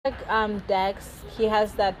Like Dex, he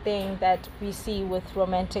has that thing that we see with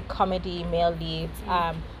romantic comedy male leads,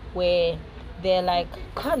 where they're like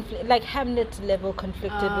like Hamlet level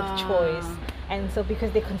conflicted with choice, and so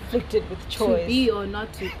because they're conflicted with choice, to be or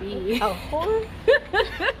not to be. a whore.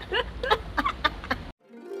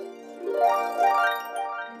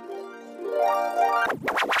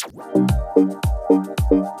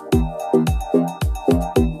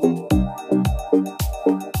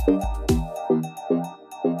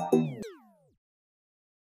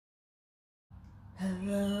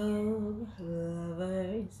 Hello,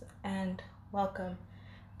 lovers, and welcome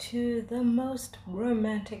to the most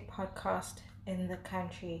romantic podcast in the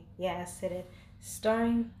country. Yes, it is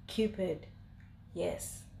starring Cupid.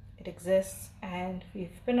 Yes, it exists, and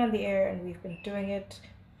we've been on the air and we've been doing it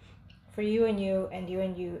for you and you and you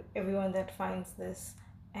and you, everyone that finds this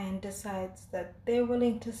and decides that they're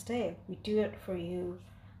willing to stay. We do it for you,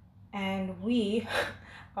 and we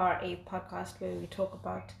are a podcast where we talk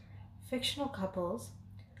about fictional couples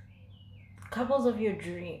of your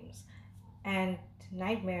dreams and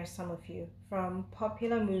nightmares, some of you, from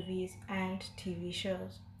popular movies and TV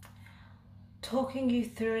shows. Talking you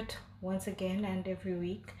through it once again and every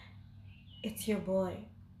week, it's your boy,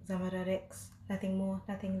 Zamara Rex. Nothing more,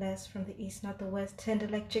 nothing less, from the east, not the west, tender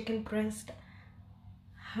like chicken breast.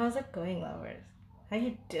 How's it going, lovers? How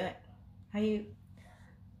you doing?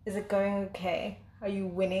 Is it going okay? Are you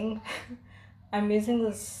winning? I'm using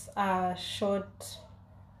this short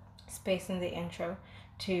space in the intro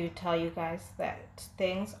to tell you guys that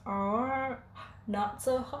things are not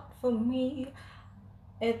so hot for me.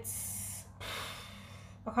 I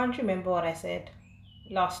can't remember what I said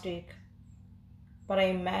last week, but I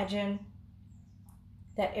imagine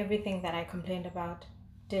that everything that I complained about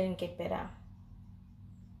didn't get better.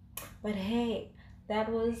 But hey, that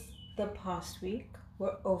was the past week.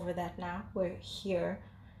 We're over that now. We're here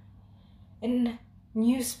in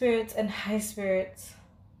new spirits and high spirits.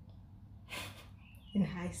 In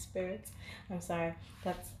high spirits. I'm sorry,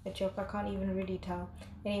 that's a joke I can't even really tell.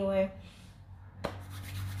 Anyway,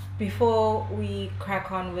 before we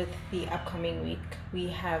crack on with the upcoming week, we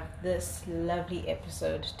have this lovely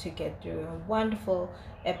episode to get through. A wonderful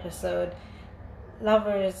episode.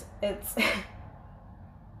 Lovers, it's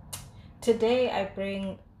today I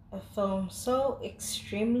bring a film so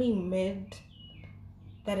extremely mid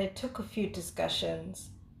that it took a few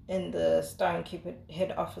discussions in the Starring Cupid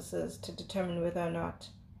head offices to determine whether or not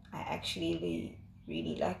I actually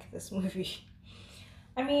really like this movie.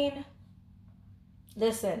 I mean,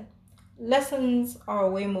 listen, lessons are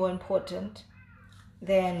way more important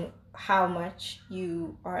than how much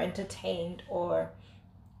you are entertained or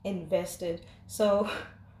invested. So,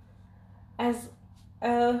 as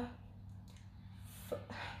a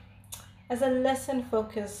lesson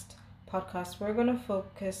focused podcast, we're going to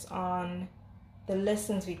focus on the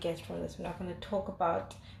lessons we get from this. We're not going to talk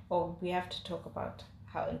about, or we have to talk about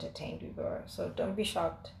how entertained we were. So don't be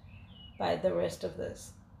shocked by the rest of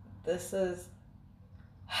this. This is,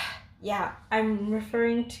 yeah, I'm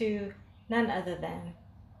referring to none other than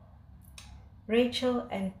Rachel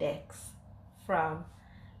and Dex from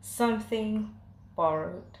Something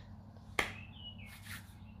Borrowed.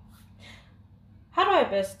 How do I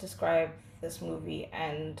best describe this movie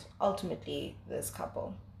and ultimately this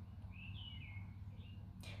couple?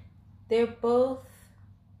 They're both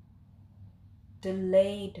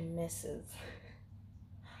delayed misses.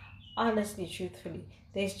 Honestly, truthfully,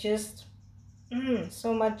 there's just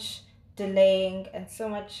so much delaying and so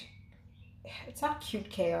much. It's not cute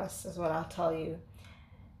chaos, is what I'll tell you.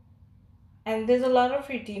 And there's a lot of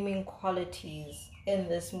redeeming qualities in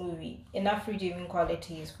this movie. Enough redeeming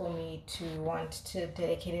qualities for me to want to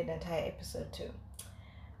dedicate an entire episode to.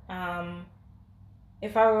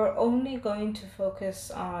 If I were only going to focus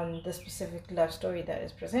on the specific love story that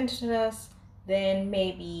is presented to us, then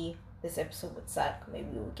maybe this episode would suck.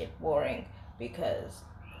 Maybe it would get boring because,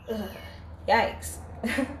 yikes.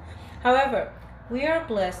 However, we are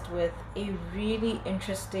blessed with a really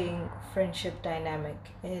interesting friendship dynamic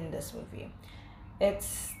in this movie.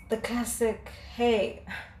 It's the classic, hey,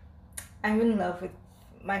 I'm in love with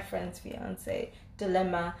my friend's fiance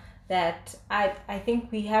dilemma that I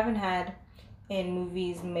think we haven't had in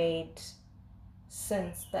movies made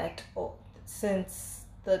since the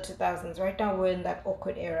 2000s. Right now we're in that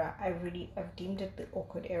awkward era. I've deemed it the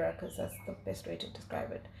awkward era because that's the best way to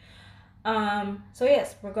describe it. So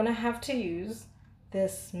yes, we're gonna have to use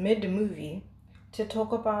this mid movie to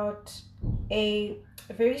talk about a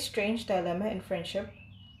very strange dilemma in friendship.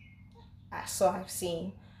 So I've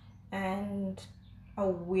seen, and a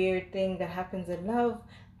weird thing that happens in love,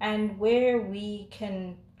 and where we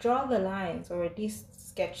can draw the lines or at least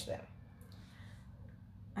sketch them.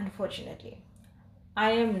 Unfortunately,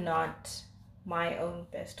 I am not my own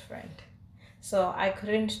best friend. So I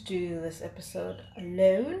couldn't do this episode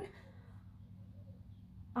alone.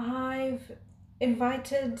 I've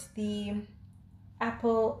invited the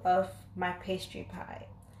apple of my pastry pie,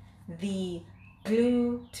 the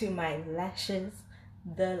glue to my lashes,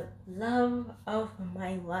 the love of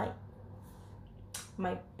my life,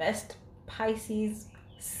 my best Pisces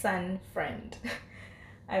sun friend.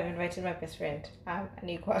 I've invited my best friend,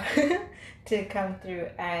 Anikwa, to come through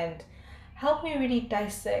and help me really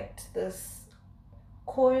dissect this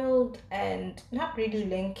coiled and not really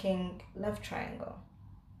linking love triangle.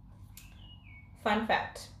 Fun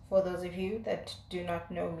fact for those of you that do not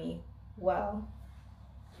know me well,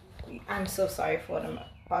 I'm so sorry for what I'm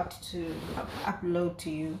about to upload to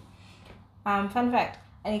you. Fun fact,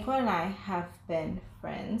 Anika and I have been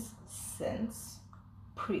friends since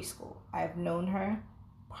preschool. I've known her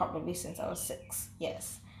probably since I was 6,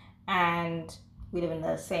 yes. And we live in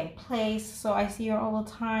the same place, so I see her all the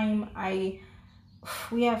time.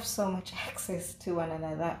 We have so much access to one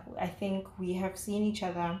another. I think we have seen each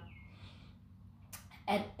other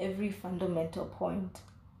at every fundamental point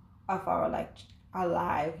of our lives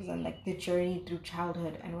and like the journey through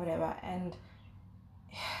childhood and whatever. And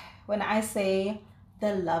when I say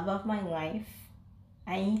the love of my life,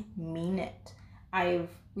 I mean it.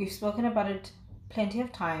 We've spoken about it plenty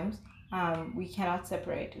of times. We cannot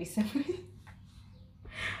separate.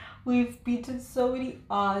 We've beaten so many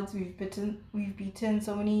odds. We've beaten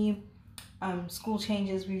so many school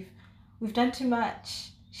changes. We've done too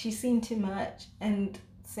much. She's seen too much, and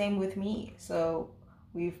same with me. So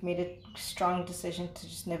we've made a strong decision to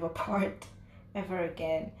just never part ever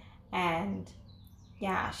again. And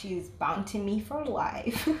yeah, she's bound to me for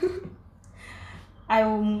life.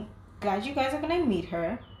 I'm glad you guys are gonna meet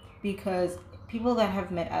her, because people that have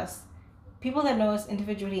met us, people that know us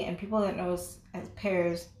individually and people that know us as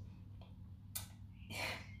pairs,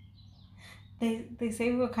 they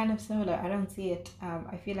say we're kind of similar. I don't see it.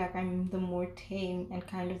 I feel like I'm the more tame and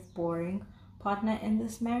kind of boring partner in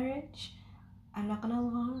this marriage. I'm not gonna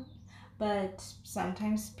lie, but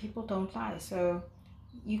sometimes people don't lie. So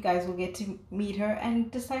you guys will get to meet her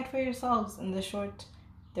and decide for yourselves in the short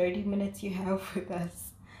 30 minutes you have with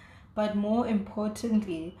us. But more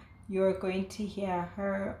importantly, you're going to hear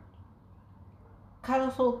her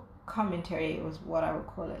colorful commentary, was what I would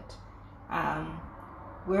call it.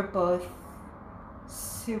 We're both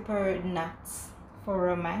super nuts for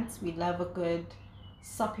romance. We love a good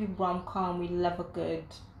soppy rom-com. We love a good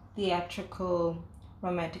theatrical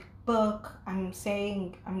romantic book. I'm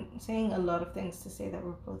saying a lot of things to say that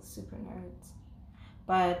we're both super nerds.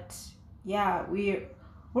 But yeah,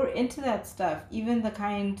 we're into that stuff, even the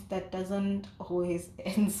kind that doesn't always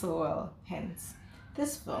end so well, hence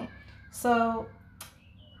this film. So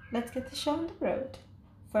let's get the show on the road.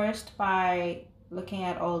 First, by looking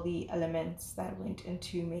at all the elements that went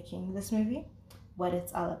into making this movie, what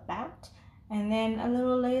it's all about, and then a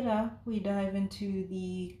little later we dive into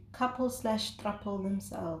the couple slash throuple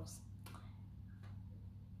themselves.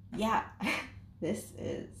 Yeah, this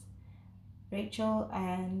is Rachel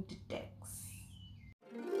and Dex.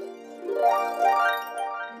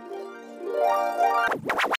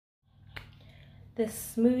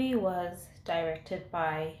 This movie was directed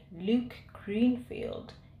by Luke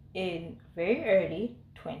Greenfield in very early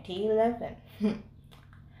 2011.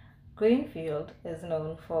 Greenfield is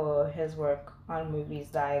known for his work on movies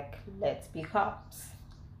like Let's Be Cops,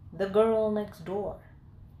 The Girl Next Door,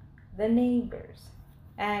 The Neighbors,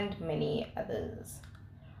 and many others.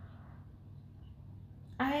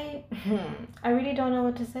 I really don't know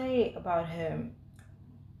what to say about him.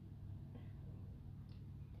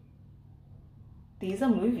 These are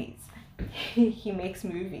movies. He makes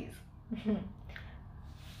movies.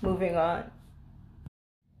 Moving on.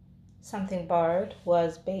 Something Borrowed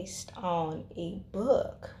was based on a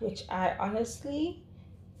book, which I honestly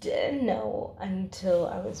didn't know until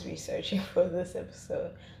I was researching for this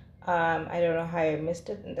episode. I don't know how I missed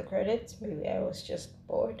it in the credits. Maybe I was just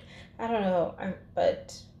bored. I don't know,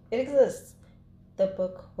 but it exists. The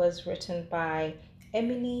book was written by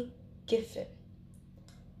Emily Giffin.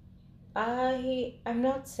 I'm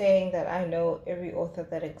not saying that I know every author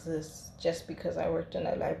that exists just because I worked in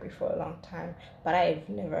a library for a long time, but I've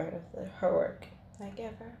never heard of her work, like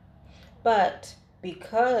ever. But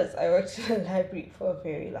because I worked in a library for a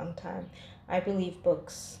very long time, I believe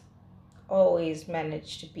books always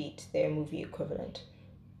manage to beat their movie equivalent,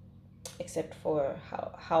 except for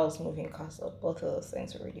Howl's Moving Castle. Both of those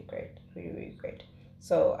things are really great, really, really great.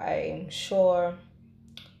 So I'm sure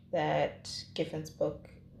that Giffin's book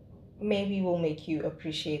maybe will make you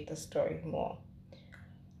appreciate the story more.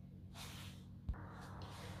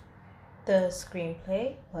 The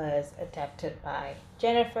screenplay was adapted by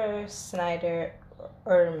Jennifer Snyder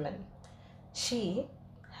Ehrman. She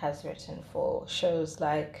has written for shows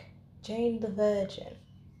like Jane the Virgin,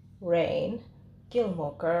 Rain,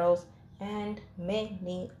 Gilmore Girls, and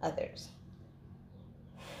many others.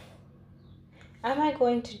 Am I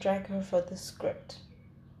going to drag her for the script?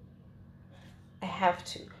 I have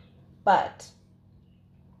to, but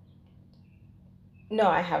no,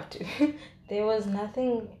 I have to. There was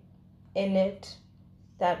nothing in it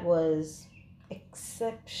that was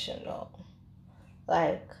exceptional.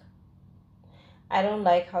 Like, I don't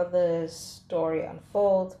like how the story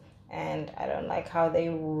unfolds, and I don't like how they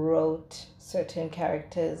wrote certain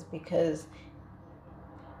characters because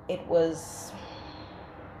it was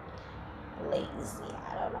lazy.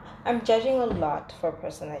 I don't know. I'm judging a lot for a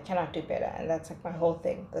person that cannot do better, and that's like my whole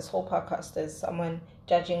thing. This whole podcast is someone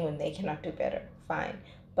judging when they cannot do better. Fine,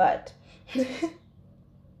 but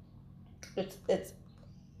it's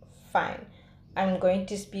fine. I'm going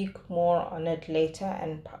to speak more on it later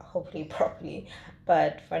and hopefully properly,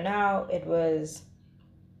 but for now it was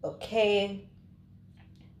okay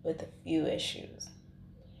with a few issues.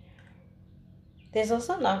 There's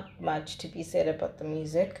also not much to be said about the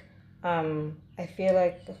music. I feel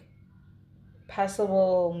like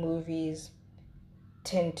passable movies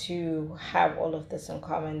tend to have all of this in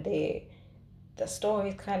common. The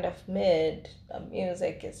story's kind of mid, the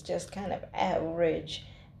music is just kind of average,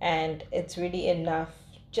 and it's really enough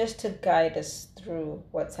just to guide us through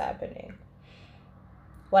what's happening.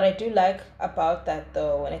 What I do like about that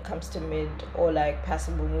though, when it comes to mid or like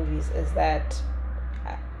passable movies, is that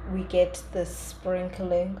we get the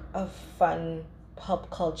sprinkling of fun pop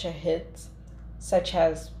culture hits, such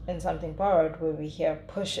as in Something Borrowed, where we hear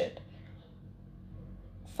Push It.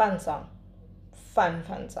 Fun song.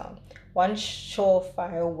 Fun song. One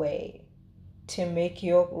surefire way to make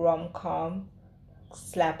your rom-com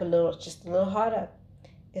slap just a little harder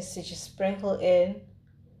is to just sprinkle in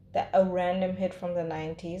a random hit from the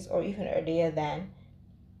 90s or even earlier than.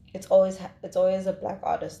 It's always a black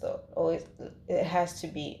artist though. Always, it has to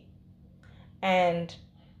be. And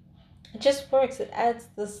it just works. It adds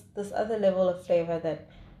this other level of flavor that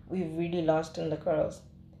we've really lost in the girls.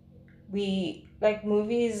 We like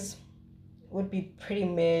movies would be pretty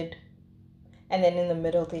mid, and then in the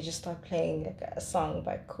middle they just start playing like a song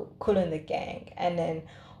by Kool and the Gang, and then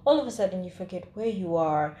all of a sudden you forget where you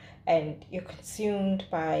are and you're consumed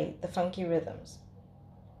by the funky rhythms.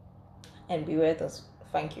 And beware those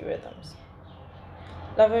funky rhythms.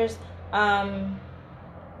 Lovers,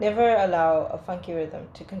 never allow a funky rhythm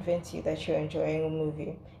to convince you that you're enjoying a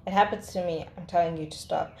movie. It happens to me, I'm telling you to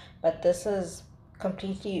stop. But this is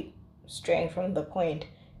completely straying from the point.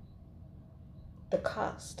 The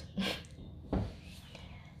cast.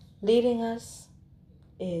 Leading us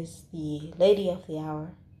is the lady of the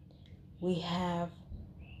hour. We have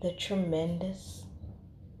the tremendous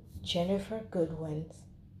Ginnifer Goodwin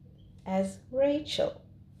as Rachel.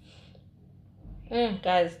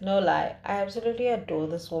 Guys, no lie, I absolutely adore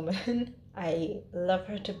this woman. I love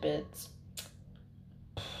her to bits.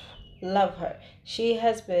 Love her. She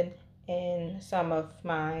has been in some of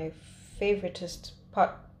my favoritist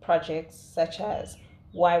projects, such as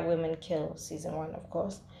Why Women Kill, season 1, of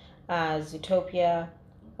course, Zootopia,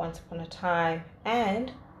 Once Upon a Time,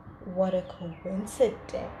 and What a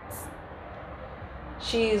Coincidence.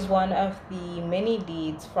 She is one of the many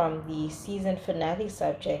leads from the season finale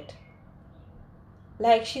subject.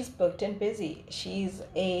 Like, she's booked and busy. She's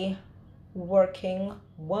a working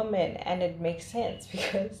woman, and it makes sense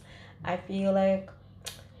because I feel like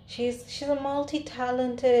she's a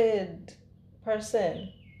multi-talented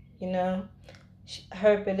person, you know.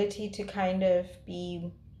 Her ability to kind of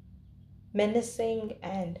be menacing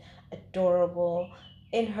and adorable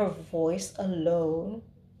in her voice alone,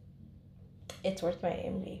 it's worth my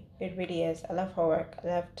envy. It really is. I love her work. I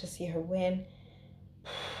love to see her win.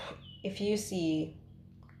 If you see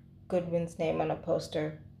Goodwin's name on a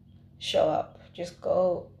poster, show up. Just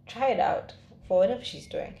go try it out for whatever she's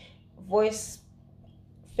doing. Voice,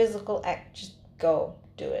 physical act, just go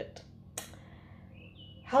do it.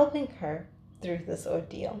 Helping her through this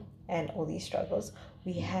ordeal and all these struggles,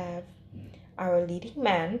 we have our leading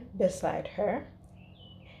man beside her.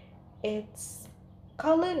 It's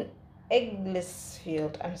Colin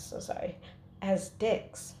Egglesfield, I'm so sorry, as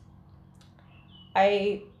Dix.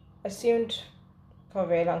 I assumed for a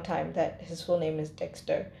very long time that his full name is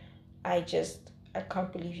Dexter. I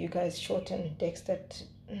can't believe you guys shortened Dexter to,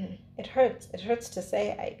 it hurts to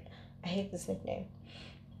say. I hate this nickname.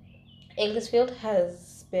 Egglesfield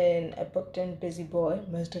has been a booked and busy boy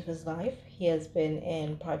most of his life. He has been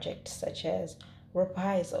in projects such as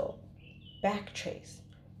Reprisal, Backtrace,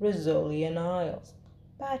 Rizzoli and Isles,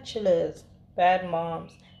 Bachelors, Bad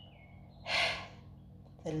Moms.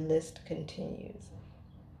 The list continues.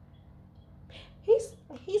 He's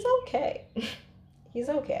he's okay. He's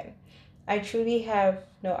okay. I truly have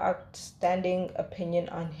no outstanding opinion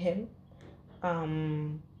on him.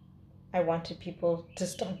 Um, I wanted people to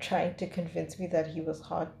stop trying to convince me that he was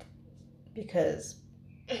hot because,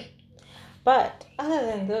 but other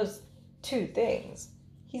than those two things,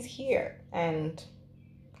 he's here and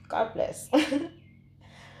God bless.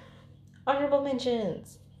 Honorable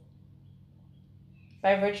mentions.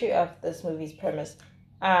 By virtue of this movie's premise,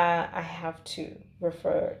 I have to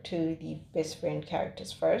refer to the best friend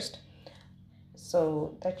characters first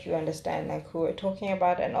so that you understand like who we're talking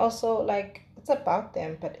about, and also like it's about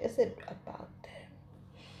them, but is it about them?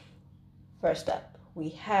 First up, we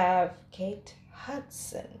have Kate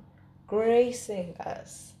Hudson gracing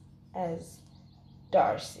us as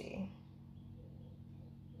Darcy.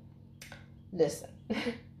 Listen,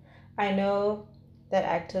 I know that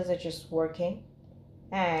actors are just working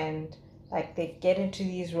and like they get into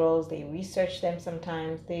these roles, they research them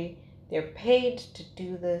sometimes, they're paid to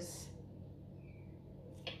do this.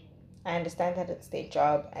 I understand that it's their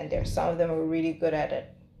job and there's some of them are really good at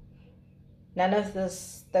it. None of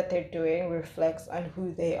this that they're doing reflects on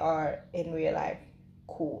who they are in real life.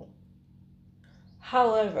 Cool.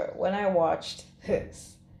 However, when I watched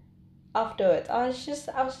this afterwards, I was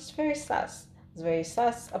just very sus. I was very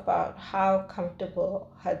sus about how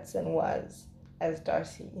comfortable Hudson was as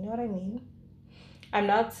Darcy. You know what I mean? I'm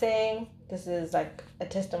not saying this is like a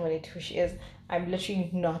testimony to who she is. I'm literally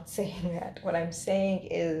not saying that. What I'm saying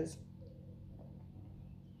is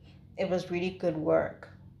it was really good work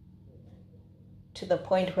to the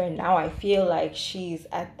point where now I feel like she's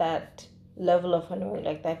at that level of annoying,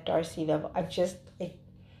 like that Darcy level.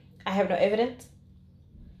 I have no evidence,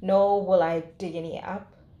 nor will I dig any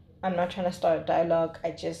up. I'm not trying to start a dialogue.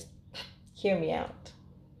 I just hear me out.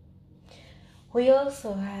 We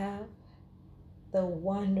also have the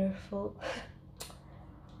wonderful,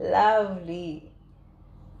 lovely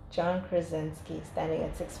John Krasinski standing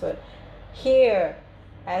at 6 foot here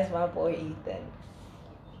as my boy Ethan.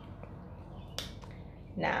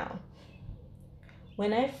 Now,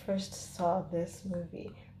 when I first saw this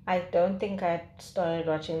movie, I don't think I started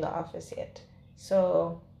watching The Office yet.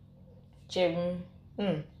 So, Jim,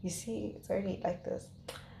 you see, it's already like this.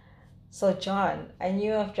 So, John, I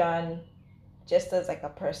knew of John just as like a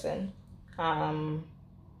person.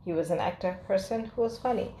 He was an actor person who was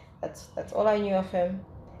funny. That's all I knew of him.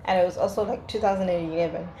 And it was also like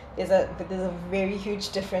 2011. There's a very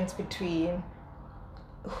huge difference between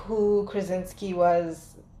who Krasinski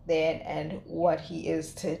was then and what he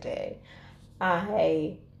is today.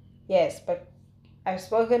 But I've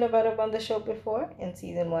spoken about him on the show before in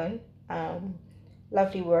season 1.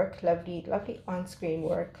 Lovely work, lovely on-screen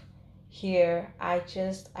work. Here, I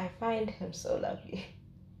find him so lovely.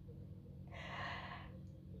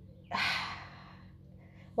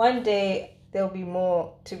 One day there'll be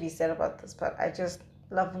more to be said about this, but I just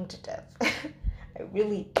love him to death. I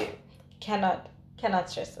really do. Cannot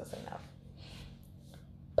stress this enough.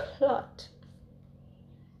 Plot.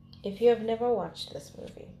 If you have never watched this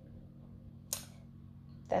movie,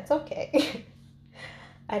 that's okay.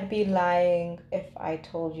 I'd be lying if I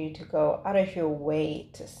told you to go out of your way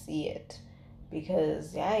to see it,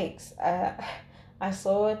 because yikes. I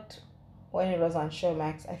saw it when it was on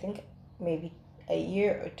Showmax, I think maybe a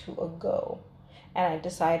year or two ago, and I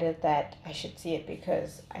decided that I should see it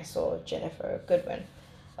because I saw Ginnifer Goodwin,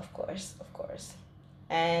 of course.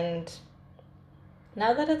 And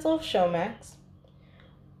now that it's off Showmax,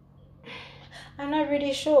 I'm not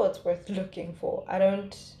really sure it's worth looking for. I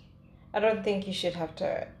don't think you should have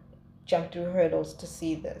to jump through hurdles to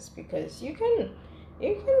see this, because you can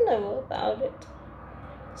know about it.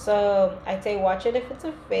 So I'd say watch it if it's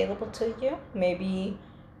available to you. Maybe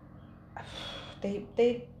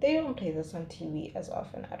they don't play this on TV as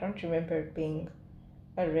often. I don't remember it being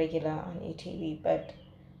a regular on ETV, but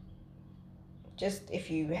just if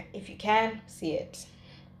you can, see it.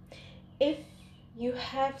 If you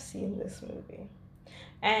have seen this movie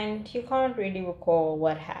and you can't really recall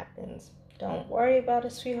what happens, don't worry about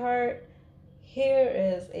it, sweetheart. Here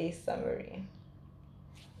is a summary.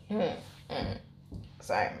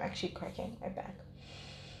 Sorry, I'm actually cracking my back.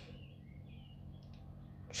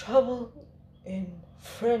 Trouble in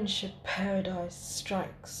friendship paradise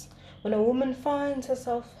strikes when a woman finds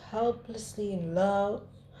herself helplessly in love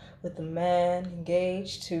with a man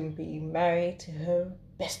engaged to be married to her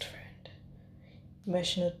best friend.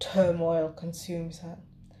 emotional turmoil consumes her.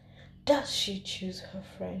 Does she choose her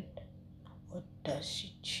friend, or does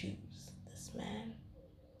she choose this man?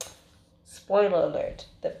 Spoiler alert,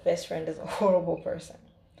 the best friend is a horrible person.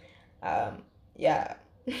 Yeah.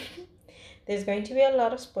 There's going to be a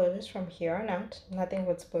lot of spoilers from here on out. Nothing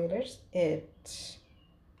but spoilers. It's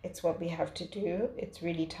what we have to do. It's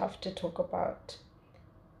really tough to talk about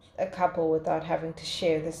a couple without having to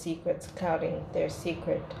share the secrets clouding their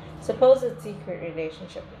supposed secret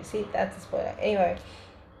relationship. You see, that's a spoiler. Anyway,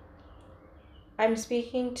 I'm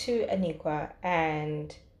speaking to Anikwa,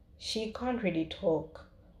 and she can't really talk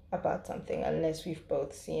about something unless we've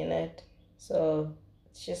both seen it. So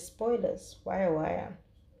it's just spoilers. Wire.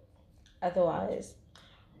 Otherwise,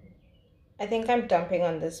 I think I'm dumping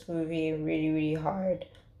on this movie really, really hard.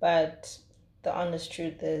 But the honest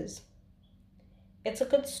truth is, it's a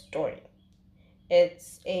good story.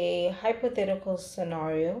 It's a hypothetical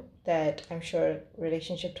scenario that I'm sure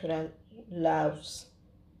relationship Twitter loves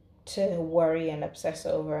to worry and obsess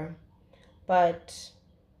over. But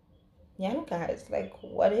yeah, guys, like,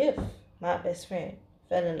 what if my best friend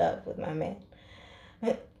fell in love with my man?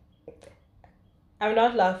 I'm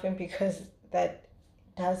not laughing because that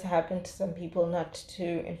does happen to some people, not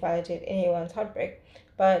to invalidate anyone's heartbreak,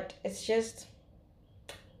 but it's just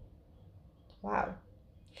wow.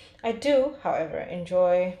 I do, however,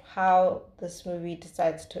 enjoy how this movie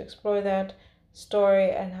decides to explore that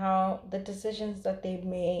story and how the decisions that they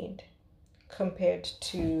made compared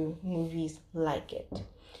to movies like it.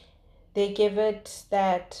 They give it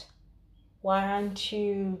that why aren't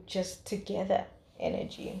you just together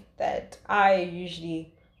energy that I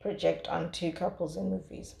usually project onto couples in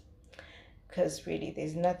movies. Because really,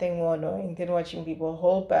 there's nothing more annoying than watching people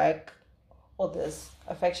hold back all this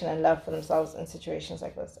affection and love for themselves in situations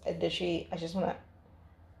like this. I just want to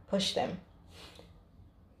push them.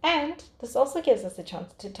 And this also gives us a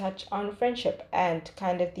chance to touch on friendship and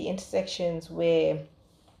kind of the intersections where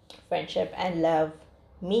friendship and love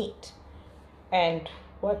meet and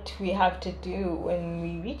what we have to do when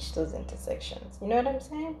we reach those intersections. You know what I'm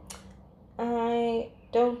saying? I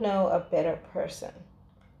don't know a better person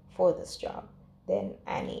for this job than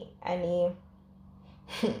Annie.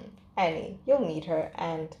 Annie, you'll meet her,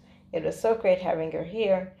 and it was so great having her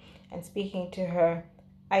here and speaking to her.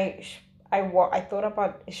 I thought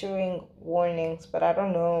about issuing warnings, but I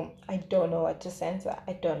don't know what to censor.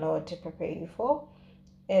 I don't know what to prepare you for.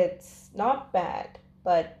 It's not bad,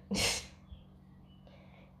 but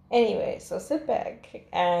anyway, so sit back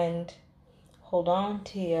and hold on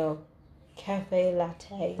to your cafe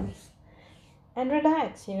lattes and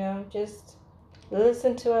relax, just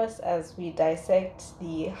listen to us as we dissect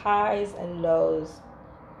the highs and lows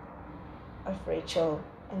of Rachel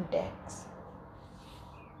and Dex.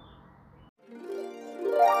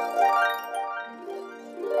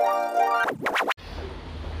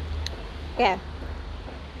 Yeah.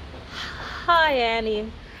 Hi,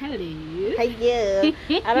 Annie. Hello. Hi,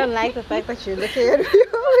 I don't like the fact that you're looking at me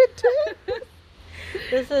all the time.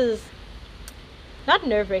 This is not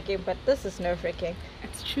nerve-wracking, but this is nerve-wracking.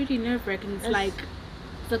 It's truly nerve-wracking. It's like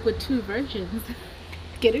with two virgins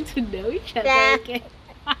getting to know each other again.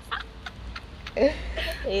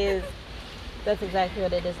 That's exactly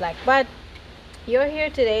what it is like. But you're here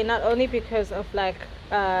today not only because of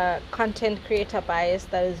content creator bias,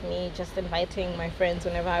 that is me just inviting my friends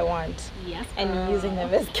whenever I want, yes, and using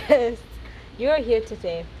them as guests. You're here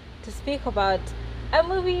today to speak about a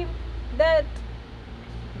movie that,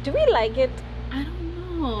 do we like it? I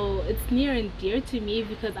don't know. It's near and dear to me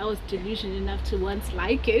because I was delusional enough to once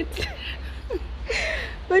like it.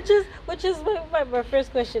 which is my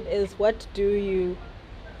first question is, what do you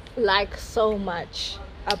like so much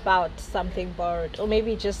about Something Borrowed, or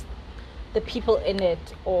maybe just the people in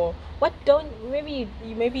it, or what don't maybe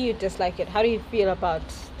you dislike it? How do you feel about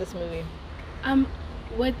this movie?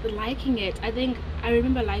 With liking it, I think I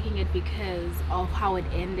remember liking it because of how it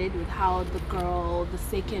ended, with how the girl, the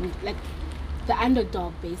second, the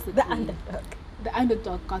underdog, basically. The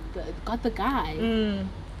underdog got the guy.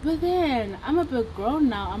 But then I'm a bit grown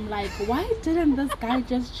now. I'm like, why didn't this guy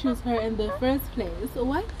just choose her in the first place?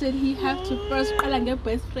 Why did he have to first call and get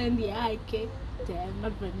best friend? Yeah, okay. Damn,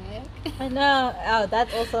 not Renee. I know. Oh,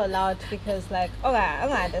 that's also allowed because I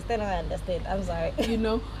understand. I'm sorry.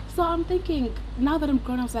 So I'm thinking, now that I'm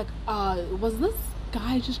grown, I was like, was this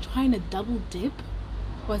guy just trying to double dip?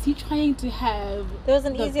 Was he trying to have there was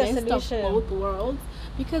an the easier best solution of both worlds?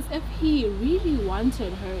 Because if he really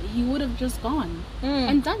wanted her, he would have just gone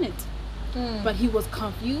and done it. But he was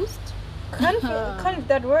confused.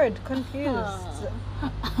 That word, confused.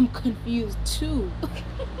 I'm confused too.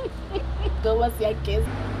 Go was your kiss.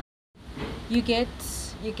 you get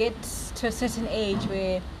to a certain age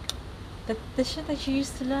where the shit that you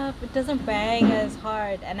used to love, it doesn't bang as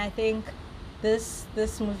hard. And I think this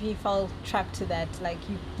movie fell trapped to that. Like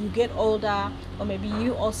you get older, or maybe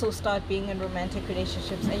you also start being in romantic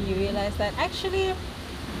relationships and you realize that actually,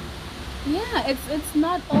 Yeah, it's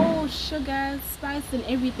not all sugar, spice, and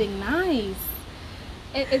everything nice.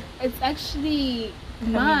 It's actually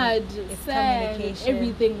mud, it's sand, communication.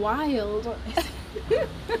 everything wild.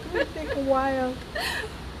 everything wild.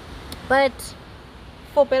 But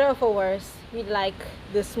for better or for worse, we like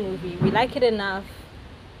this movie. We like it enough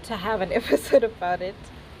to have an episode about it.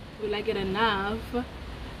 We like it enough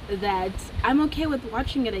that I'm okay with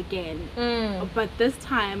watching it again. But this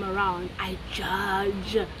time around, I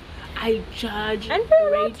judge And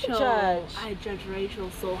we're allowed to Rachel. judge. I judge Rachel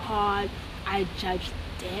so hard. I judge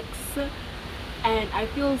Dex, and I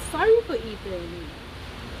feel sorry for Ethan.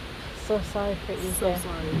 So sorry for Ethan. So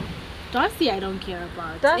sorry. Darcy, I don't care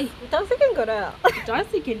about. Darcy can go to hell.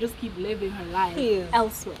 Darcy can just keep living her life Please.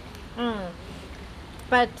 elsewhere.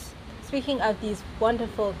 But speaking of these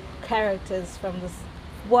wonderful characters from this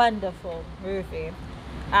wonderful movie,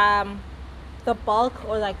 the bulk,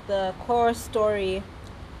 or like the core story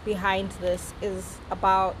behind this is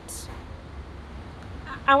about,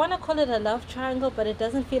 I want to call it a love triangle, but it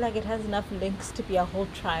doesn't feel like it has enough links to be a whole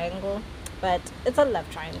triangle. But it's a love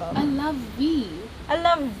triangle. I love V. I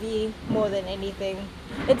love V more than anything.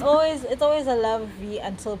 It's always a love V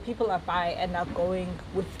until people are bi and are going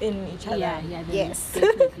within each other. Yeah, then Yes. it's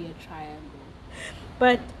definitely a triangle.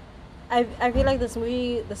 But I feel like this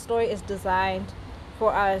movie, the story is designed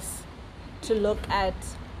for us to look at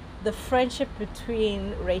the friendship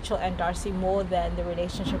between Rachel and Darcy more than the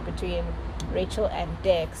relationship between Rachel and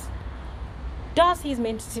Dex. Darcy is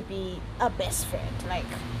meant to be a best friend. Like,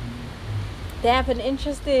 they have an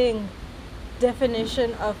interesting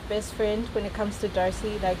definition of best friend when it comes to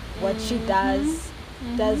Darcy. Like, what she does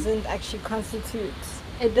doesn't actually constitute.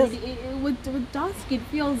 With Darcy, it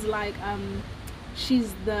feels like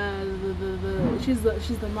she's she's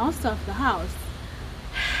the master of the house.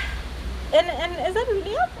 And is that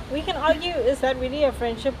really we can argue, is that really a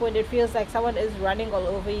friendship when it feels like someone is running all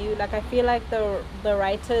over you? Like, I feel like the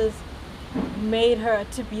writers made her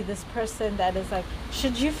to be this person that is like,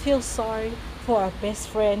 should you feel sorry for a best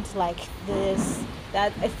friend like this?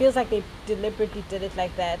 That it feels like they deliberately did it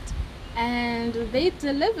like that. And they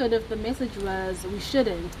delivered if the message was we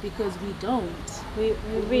shouldn't, because we don't. We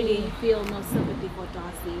really feel no sympathy for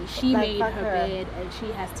Darcy. She Like, made fuck her her. bed and she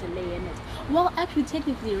has to lay in it. Well, actually,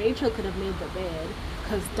 technically, Rachel could have made the bed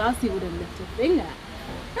because Darcy wouldn't lift a finger.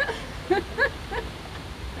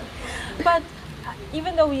 But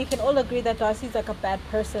even though we can all agree that Darcy's like a bad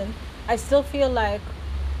person, I still feel like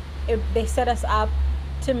if they set us up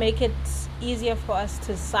to make it easier for us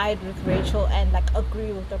to side with Rachel and like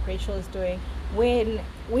agree with what Rachel is doing, when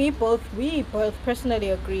we both personally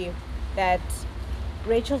agree that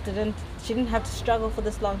Rachel didn't have to struggle for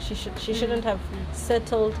this long. She shouldn't have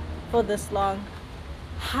settled for this long.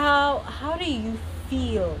 How do you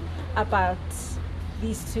feel about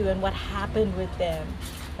these two and what happened with them?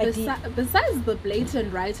 Like, Besides the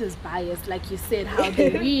blatant writer's bias, like you said, how they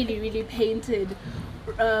really painted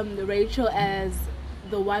Rachel as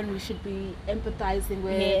the one we should be empathizing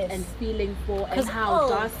with Yes. and feeling for, and how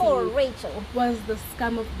poor Darcy Rachel was the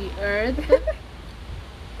scum of the earth.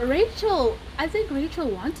 I think Rachel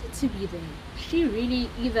wanted to be there. She really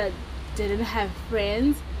either didn't have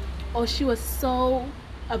friends, or she was so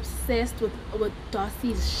obsessed with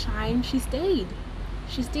Darcy's shine, she stayed.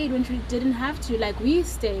 She stayed when she didn't have to. Like, we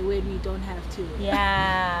stay when we don't have to.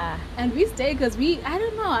 Yeah. And we stay because I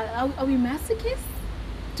don't know, are we masochists?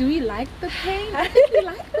 Do we like the pain? I think we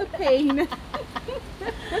like the pain.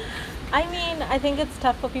 I mean, I think it's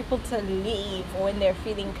tough for people to leave when they're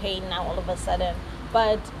feeling pain now all of a sudden.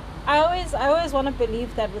 But I always want to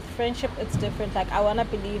believe that with friendship it's different. Like, I want to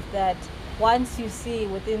believe that once you see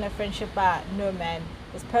within a friendship, no man,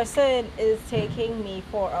 this person is taking me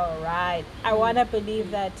for a ride. I want to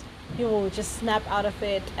believe that you will just snap out of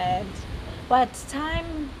it. But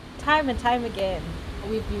time and time again,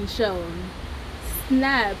 We've been shown.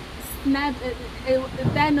 Snap.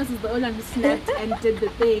 Thanos is the only one who snapped and did the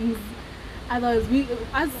things. Otherwise, we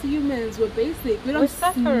as humans, we're basic. We don't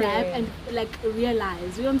snap and like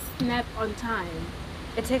realize. We don't snap on time.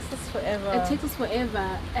 It takes us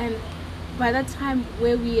forever. And by that time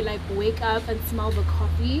where we like wake up and smell the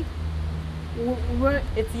coffee,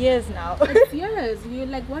 it's years now. It's years. You're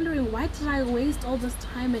like wondering, why did I waste all this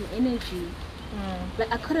time and energy? Like,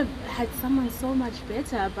 I could have had someone so much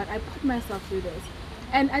better, but I put myself through this.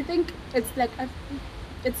 And I think it's like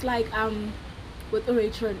with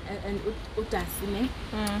Rachel and Darcy, ne?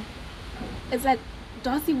 It's like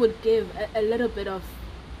Darcy would give a little bit of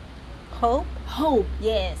hope.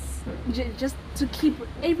 Yes. Just to keep,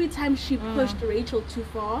 every time she pushed Rachel too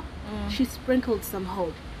far, she sprinkled some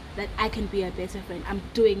hope that I can be a better friend. I'm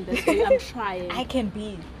doing this. I'm trying. I can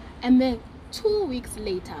be. And then 2 weeks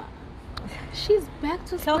later, she's back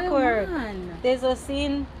to square one. There's a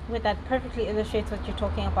scene with that perfectly illustrates what you're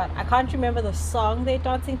talking about. I can't remember the song they're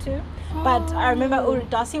dancing to, but I remember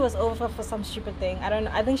Darcy was over for some stupid thing. I don't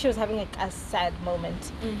know. I think she was having a sad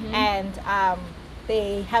moment, and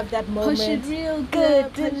they have that moment. Push it real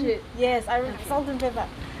good. Push it. Yes, I remember salt and pepper.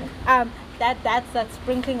 That's that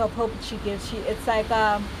sprinkling of hope that she gives. It's like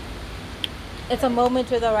it's a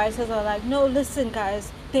moment where the writers are like, no, listen,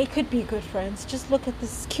 guys. They could be good friends. Just look at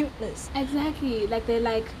this cuteness. Exactly. Like they're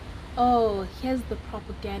like, oh, here's the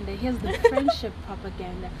propaganda. Here's the friendship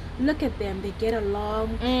propaganda. Look at them. They get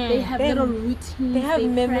along. They have little routines. They have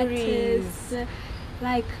memories. Practice.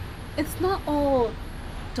 Like, it's not all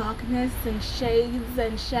darkness and shades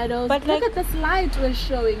and shadows. But look at this light we're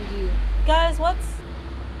showing you. Guys,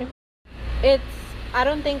 I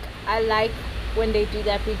don't think I like when they do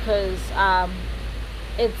that because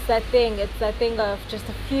it's that thing of just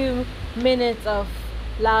a few minutes of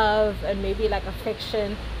love and maybe like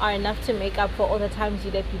affection are enough to make up for all the times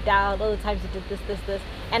you let me down, all the times you did this,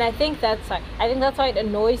 and I think that's why it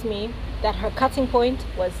annoys me that her cutting point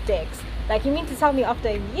was Dex. Like, you mean to tell me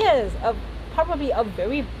after years of probably a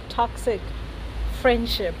very toxic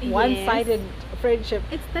friendship, one-sided friendship,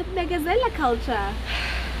 it's that Negazela culture,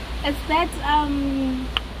 it's that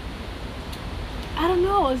I don't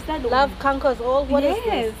know, is that love conquers all? What is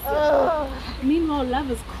this? Meanwhile,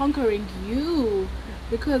 love is conquering you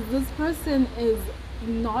because this person is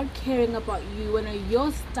not caring about you and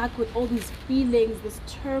you're stuck with all these feelings, this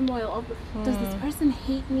turmoil of does this person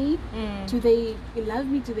hate me? Do they love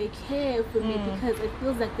me? Do they care for me? Because it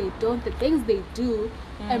feels like they don't. The things they do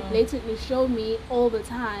and blatantly show me all the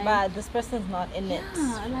time, but this person's not in it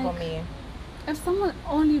for me. If someone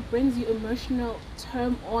only brings you emotional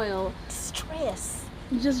turmoil, stress,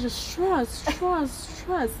 just stress.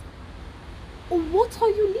 What are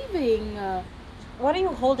you leaving? What are you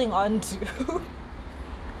holding on to?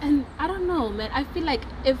 And I don't know, man. I feel like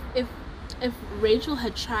if Rachel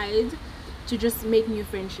had tried to just make new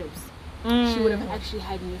friendships, she would have actually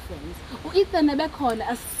had new friends. Or Ethan Abekon,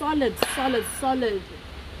 a solid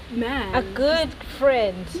man, a good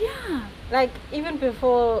friend. Yeah. Like, even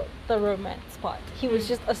before the romance part, he was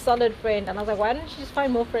just a solid friend, and I was like, why don't you just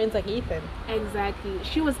find more friends like Ethan? Exactly.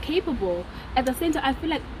 She was capable. At the same time, I feel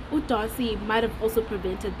like Darcy might have also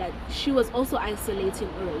prevented that. She was also isolating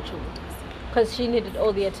Rachel with Darcy. Because she needed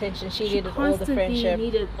all the attention. She needed all the friendship. She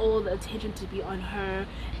needed all the attention to be on her.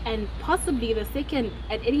 And possibly the second,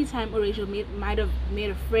 at any time Rachel might have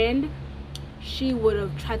made a friend, she would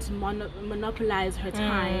have tried to monopolize her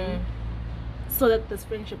time so that this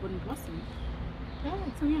friendship wouldn't blossom.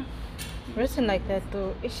 So yeah. Written like that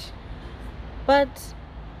though. But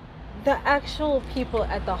the actual people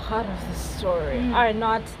at the heart of the story are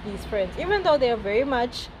not these friends. Even though they are very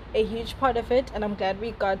much a huge part of it, and I'm glad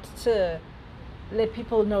we got to let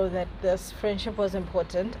people know that this friendship was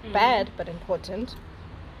important. Bad, but important.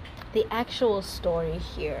 The actual story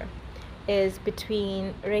here is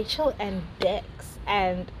between Rachel and Dex,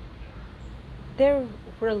 and their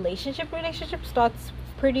relationship starts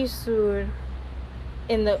pretty soon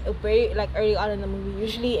in the very early on in the movie.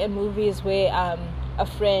 Usually in movies where a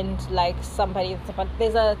friend likes somebody, but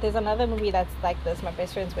there's another movie that's like this, My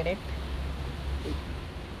Best Friend's Wedding.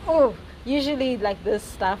 Usually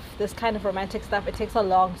this kind of romantic stuff, it takes a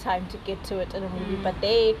long time to get to it in a movie, but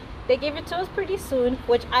they gave it to us pretty soon,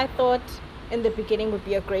 which I thought in the beginning would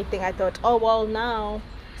be a great thing. I thought, oh well, now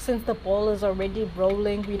since the ball is already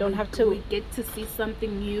rolling, we don't have to. We get to see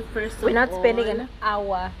something new first. We're not spending an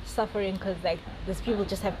hour suffering because these people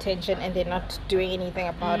just have tension and they're not doing anything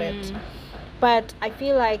about it. But I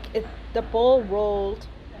feel like the ball rolled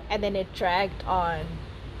and then it dragged on.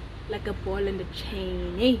 Like a ball in the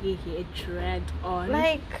chain. It dragged on.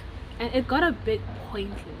 And it got a bit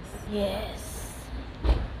pointless. Yes.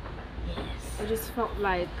 I just felt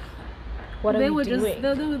like what are we doing?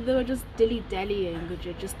 They were just dilly-dallying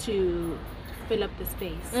just to fill up the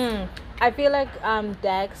space. I feel like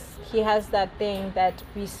Dax, he has that thing that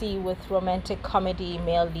we see with romantic comedy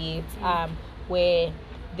male leads, where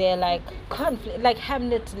they're like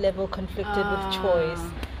Hamlet level conflicted with choice,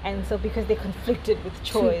 and so because they're conflicted with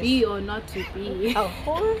choice, to be or not to be, a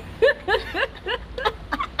whore.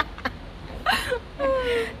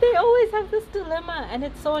 They always have this dilemma, and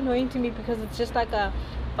it's so annoying to me because it's just like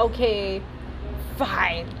okay,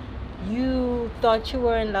 fine, you thought you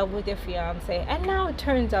were in love with your fiance, and now it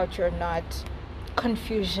turns out you're not.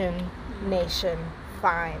 Confusion nation,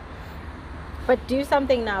 fine. But do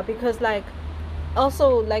something now, because like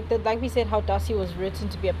also like we said, how Darcy was written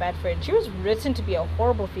to be a bad friend. She was written to be a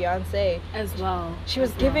horrible fiance as well. She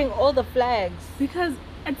was giving all the flags, because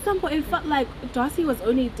at some point it felt like Darcy was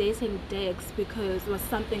only dating Dex because it was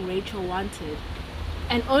something Rachel wanted,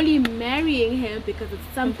 and only marrying him because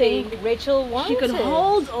it's something Rachel wanted. She could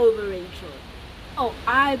hold over Rachel. Oh,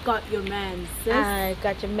 I got your man, sis. I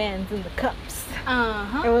got your mans in the cups.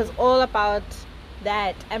 Uh-huh. It was all about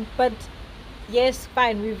that. But yes,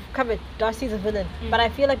 fine, we've covered Darcy's a villain. But I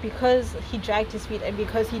feel like because he dragged his feet and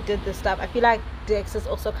because he did this stuff, I feel like Dex is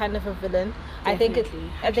also kind of a villain.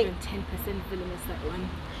 Definitely. I think 10% villainous, that one.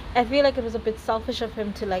 I feel like it was a bit selfish of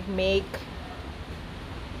him to like make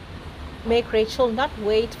Rachel not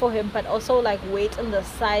wait for him, but also like wait on the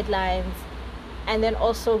sidelines, and then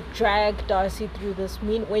also drag Darcy through this.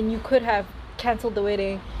 When you could have cancelled the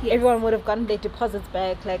wedding, yes. Everyone would have gotten their deposits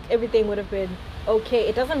back, like everything would have been okay.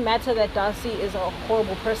 It doesn't matter that Darcy is a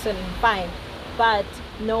horrible person, fine, but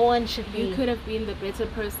no one should be. You could have been the better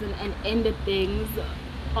person and ended things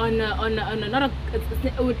on a not a.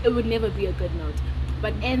 It would never be a good note,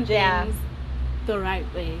 but end things the right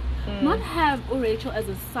way. Not have Rachel as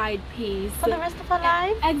a side piece for the rest of her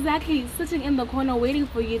life. Exactly, sitting in the corner waiting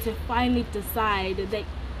for you to finally decide that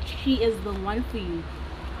she is the one for you.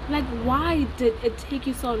 Like, why did it take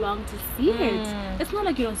you so long to see it? It's not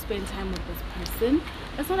like you don't spend time with this person.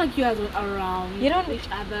 It's not like you guys were around each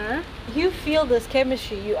other. You feel this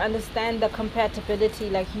chemistry. You understand the compatibility.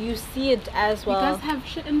 Like, you see it as well. You guys have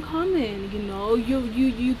shit in common, you know.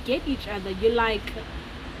 You get each other. You're like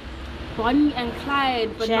Bonnie and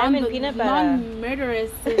Clyde, but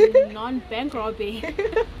non-murderous and non-bank robbing.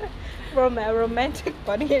 From a romantic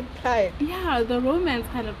Bonnie and Clyde. Yeah, the romance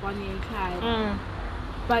kind of Bonnie and Clyde.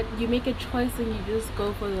 But you make a choice and you just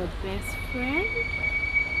go for the best friend.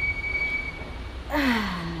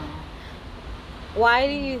 Why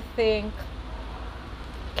do you think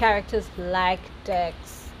characters like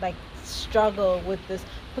Dex like struggle with this?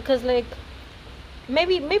 Because like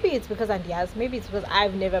maybe it's because Andiaz, maybe it's because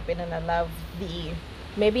I've never been in a love V.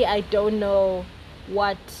 Maybe I don't know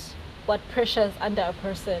what pressure is under a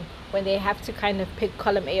person when they have to kind of pick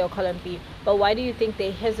column A or column B. But why do you think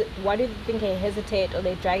they hesitate or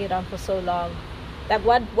they drag it on for so long? Like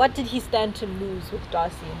what did he stand to lose with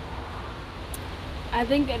Darcy? I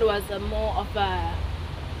think it was more of a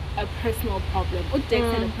personal problem. Dex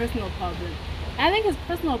had a personal problem. I think his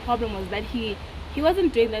personal problem was that he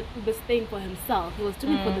wasn't doing this thing for himself. He was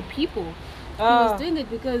doing it for the people. He was doing it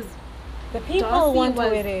because the people wanted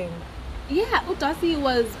wedding. Yeah, Darcy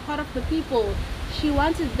was part of the people. She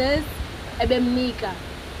wanted this, Ebemnika.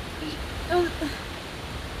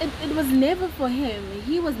 It was never for him.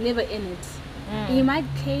 He was never in it. He might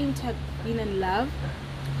claim to have been in love,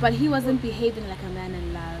 but he wasn't behaving like a man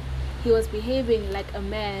in love. He was behaving like a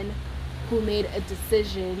man who made a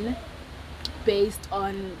decision based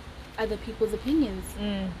on other people's opinions.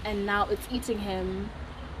 And now it's eating him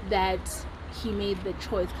that he made the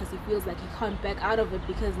choice because he feels like he can't back out of it,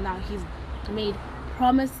 because now he's made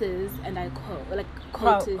promises, and I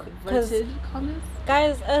quoted commas.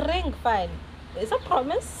 Guys, a ring, fine. It's a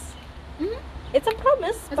promise. It's a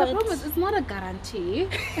promise. It's a promise. It's not a guarantee.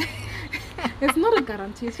 It's not a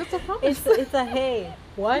guarantee. It's just a promise. It's a hey,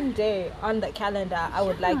 one day on the calendar I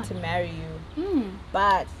would like to marry you.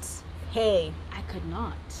 But hey, I could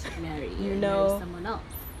not marry you. You know, marry someone else.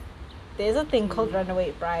 There's a thing called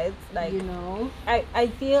runaway brides. Like, you know, I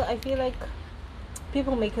feel like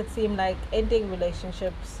people make it seem like ending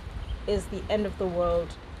relationships is the end of the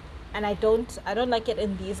world, and I don't like it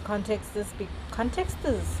in these contexts. Context.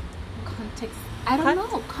 I don't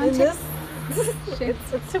know. Context.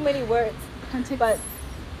 It's too many words. Context. But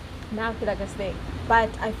now I feel like a snake. But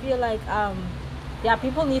I feel like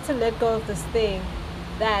people need to let go of this thing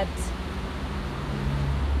that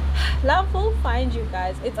love will find you,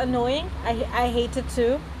 guys. It's annoying. I hate it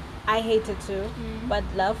too. But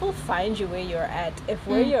love will find you where you're at. If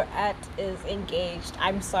where you're at is engaged,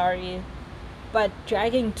 I'm sorry, but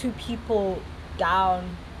dragging two people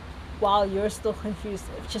down while you're still confused,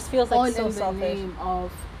 it just feels like all so in selfish. The name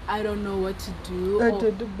of I don't know what to do.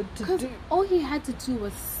 Because all he had to do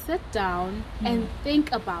was sit down and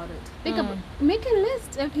think about it. Make a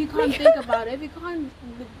list. If he can't think about it, if he can't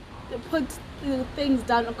put things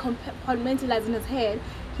down or compartmentalize in his head,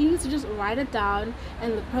 He needs to just write it down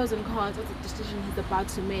and the pros and cons of the decision he's about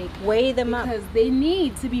to make. Weigh them up. Because they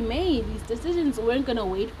need to be made. These decisions weren't going to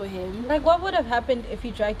wait for him. Like, what would have happened if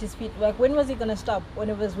he dragged his feet? Like, when was he gonna stop? When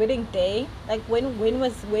it was wedding day? Like, when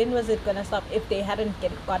was it gonna stop if they hadn't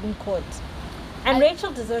gotten caught? And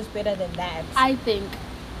Rachel deserves better than that. I think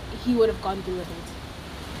he would have gone through with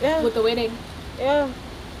it. Yeah. With the wedding. Yeah.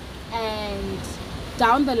 And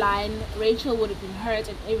down the line, Rachel would have been hurt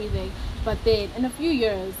and everything. But then, in a few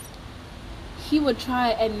years, he would try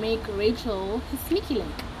and make Rachel his sneaky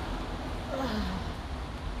link.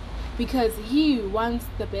 Because he wants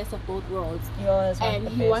the best of both worlds. And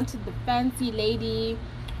he wanted the fancy lady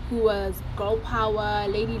who was girl power,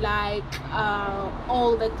 ladylike,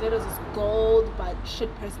 all that glitters is gold, but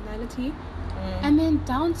shit personality. And then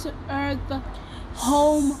down to earth,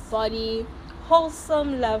 homebody,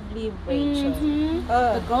 wholesome, lovely Rachel.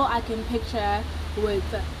 The girl I can picture with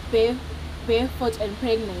barefoot and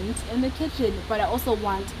pregnant in the kitchen, but I also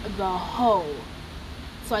want the hoe,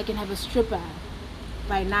 so I can have a stripper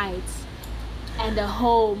by night and a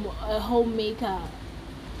homemaker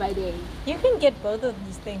by day. You can get both of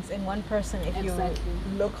these things in one person if you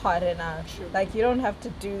look hard enough. True. Like, you don't have to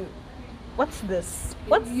do what's this?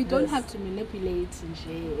 You don't have to manipulate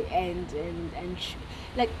and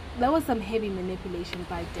like there was some heavy manipulation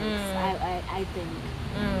by Dex. I think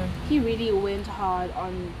he really went hard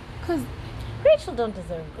on, because Rachel don't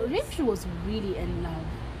deserve this. Rachel was really in love,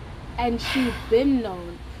 and she'd been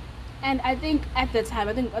known. And I think at the time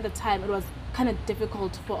it was kind of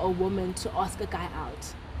difficult for a woman to ask a guy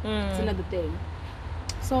out. It's another thing.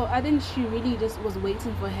 So I think she really just was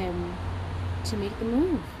waiting for him to make the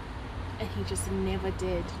move, and he just never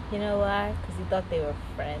did. You know why? Because he thought they were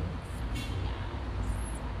friends.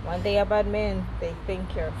 One thing about men, they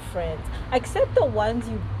think you're friends. Except the ones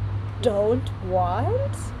you don't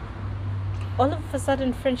want. All of a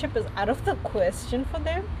sudden, friendship is out of the question for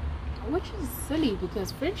them. Which is silly,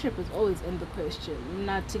 because friendship is always in the question.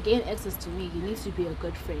 Now, to gain access to me, you need to be a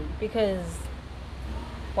good friend. Because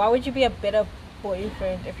why would you be a better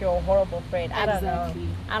boyfriend if you're a horrible friend? I don't know.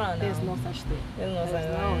 There's no such thing. There's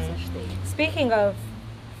no such thing. Speaking of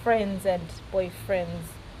friends and boyfriends,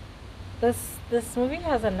 this movie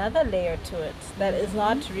has another layer to it that is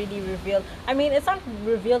not really revealed. I mean, it's not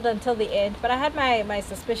revealed until the end, but I had my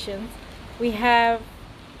suspicions. We have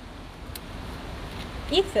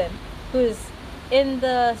Ethan, who's in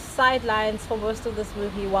the sidelines for most of this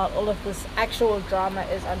movie while all of this actual drama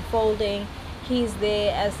is unfolding. He's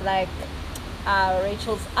there as like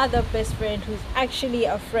Rachel's other best friend, who's actually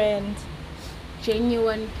a friend,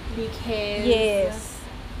 genuinely cares. Yes,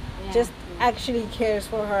 just actually cares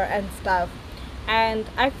for her and stuff. And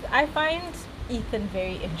I find Ethan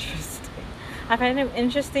very interesting. I find him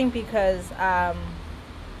interesting because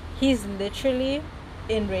he's literally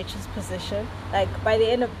in Rachel's position. Like by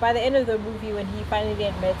the end of the movie, when he finally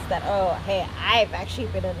admits that, oh hey, I've actually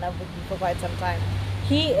been in love with you for quite some time,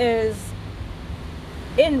 he is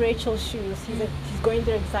in Rachel's shoes. He's going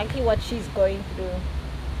through exactly what she's going through,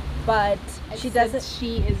 but she doesn't.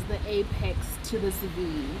 She is the apex to this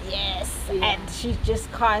V. Yes, and she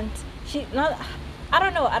just can't. She not. I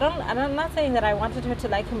don't know. I'm not saying that I wanted her to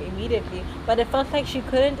like him immediately, but it felt like she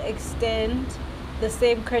couldn't extend the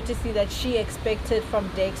same courtesy that she expected from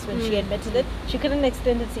Dex when she admitted it. She couldn't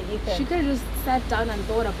extend it to Ethan. She could have just sat down and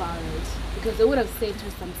thought about it, because it would have saved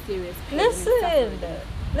her some serious pain.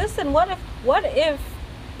 Listen. What if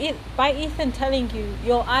by Ethan telling you,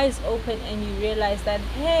 your eyes open and you realize that,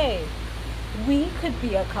 hey, we could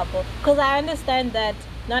be a couple? Because I understand that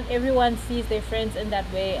not everyone sees their friends in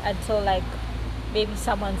that way until like maybe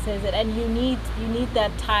someone says it, and you need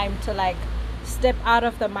that time to like step out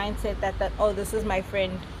of the mindset that oh, this is my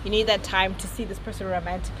friend. You need that time to see this person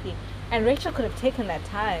romantically, and Rachel could have taken that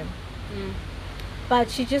time, but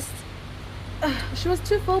she was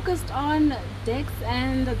too focused on Dex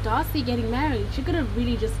and Darcy getting married. She could have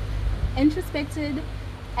really just introspected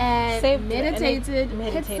and meditated,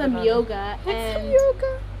 hit some yoga,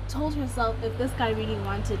 told herself, if this guy really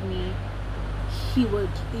wanted me, he would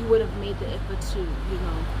have made the effort to,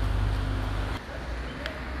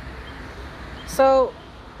 So,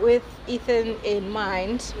 with Ethan in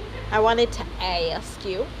mind, I wanted to ask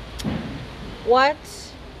you, what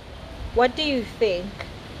do you think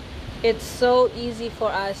it's so easy for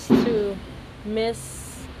us to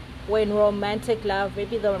miss when romantic love,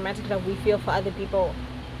 maybe the romantic love we feel for other people,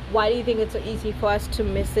 why do you think it's so easy for us to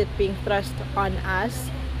miss it being thrust on us?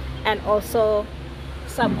 And also,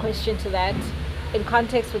 some question to that, in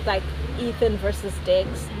context with like Ethan versus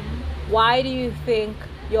Dex, why do you think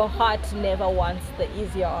your heart never wants the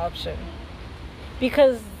easier option?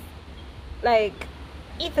 Because like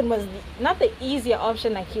Ethan was not the easier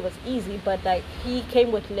option, like he was easy, but like he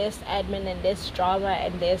came with less admin and less drama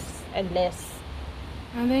and less.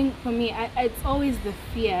 I think for me, it's always the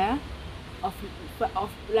fear of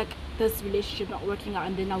like this relationship not working out,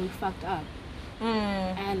 and then now we fucked up,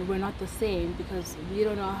 and we're not the same because we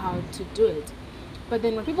don't know how to do it. But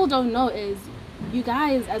then what people don't know is you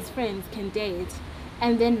guys as friends can date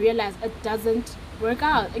and then realize it doesn't work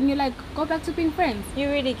out, and you're like, go back to being friends. You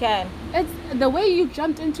really can. It's the way you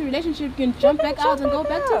jumped into a relationship, you can jump back out and go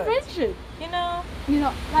back to friendship. You know,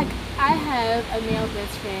 like I have a male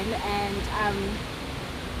best friend, and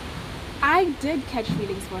I did catch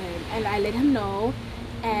feelings for him, and I let him know,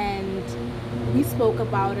 and we spoke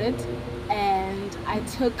about it, and I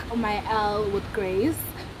took my L with grace,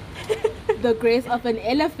 the grace of an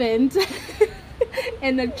elephant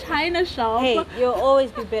in a china shop. Hey, you'll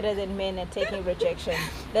always be better than men at taking rejection.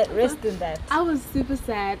 Rest in that. I was super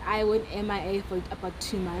sad. I went MIA for about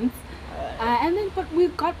 2 months. But we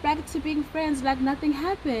got back to being friends like nothing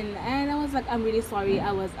happened, and I was like, I'm really sorry.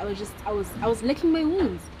 I was licking my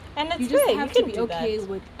wounds. And it's you just good. have You to be okay that.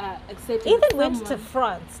 with accepting. Ethan went to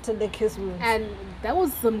France to lick his wounds, and that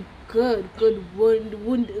was some good wound.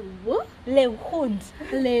 What? Le wound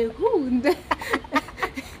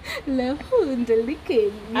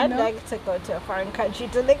licking. I'd like to go to a foreign country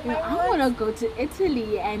to lick my wounds. I want to go to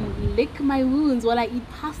Italy and lick my wounds while I eat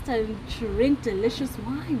pasta and drink delicious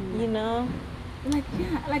wine. You know,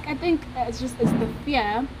 like I think it's the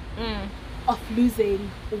fear of losing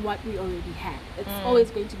what we already had. It's always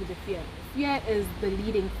going to be the fear. Fear is the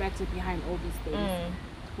leading factor behind all these things.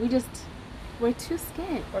 We're too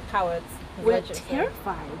scared. We're cowards. We're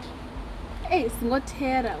terrified. Hey, it's not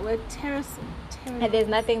terror. We're terrorists. And there's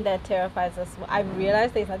nothing that terrifies us. I've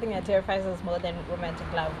realized there's nothing that terrifies us more than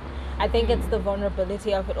romantic love. I think it's the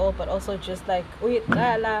vulnerability of it all, but also just like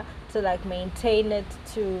to like maintain it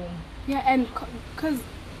to. Yeah, and because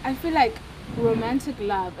I feel like romantic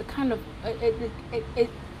love, it kind of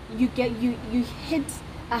you hit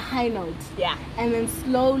a high note, and then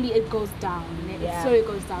slowly it goes down. Slowly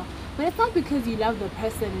goes down. But it's not because you love the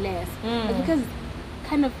person less. It's because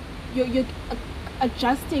kind of you're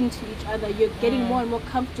adjusting to each other. You're getting more and more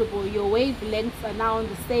comfortable. Your wavelengths are now on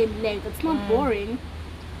the same length. It's not boring,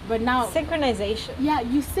 but now synchronization. Yeah,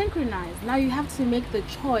 you synchronize. Now you have to make the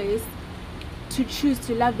choice to choose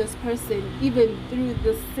to love this person even through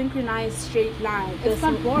the synchronized straight line. It's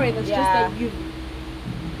not boring. It's just that you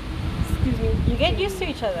get used to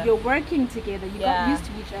each other. You're working together. You got used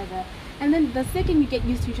to each other. And then the second you get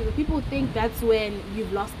used to each other, people think that's when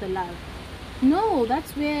you've lost the love. No,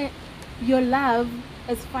 that's where your love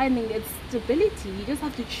is finding its stability. You just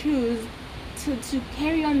have to choose to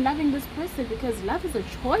carry on loving this person, because love is a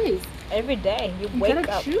choice. Every day you wake up. You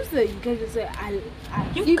gotta choose it. You gotta say,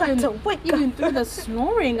 you got to wake up. Even through the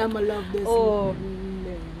snoring, I'ma love this. Oh.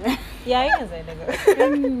 Yeah, you can say nigga.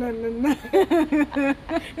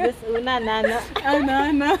 This una nana.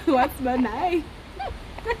 Nana, what's my name?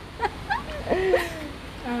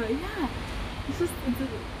 Yeah. It's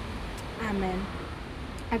amen.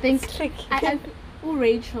 I think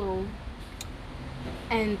Rachel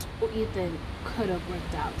and Ethan could have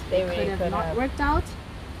worked out. They really could have not worked out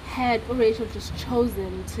had Rachel just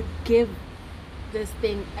chosen to give this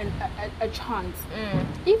thing a chance.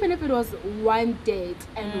 Even if it was one date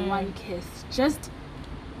and one kiss, just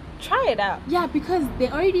try it out. Yeah, because they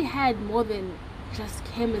already had more than just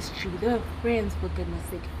chemistry. They were friends, for goodness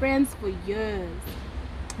sake, friends for years.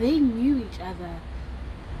 They knew each other.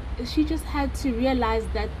 She just had to realize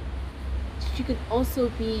that she could also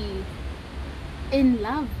be in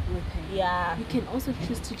love with him. Yeah, you can also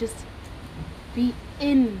choose to just be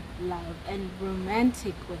in love and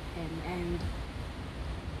romantic with him, and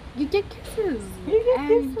you get kisses,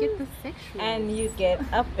 you get the sexual, and you get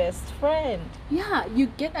a best friend. Yeah, you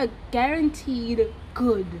get a guaranteed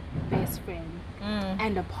good best friend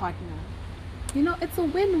and a partner. You know, it's a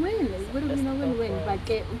win-win. It's win-win. But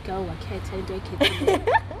get go, I can't tell you.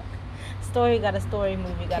 Story got a story,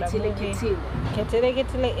 movie got a movie.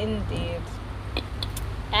 Ketile, indeed.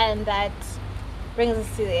 And that brings us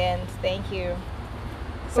to the end. Thank you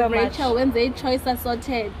so much. Rachel, when they choice are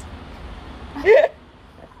sorted.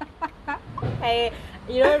 Hey,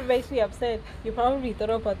 you know what makes me upset? You probably thought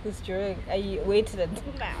about this during. You waited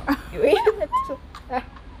until now. You waited until now.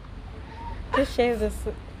 Just share this.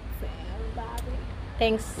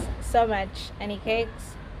 Thanks so much, Annie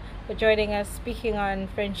Cakes, for joining us, speaking on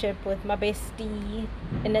friendship with my bestie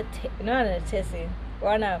in a not in a tizzy. We're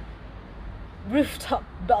on a rooftop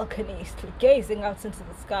balcony, gazing out into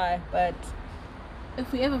the sky. But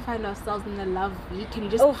if we ever find ourselves in a love week, can you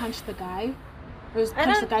just punch the guy? Just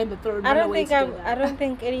punch the guy in the throat and I run don't away think together. I don't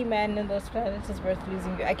think any man in those planets is worth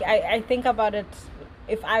losing. I think about it.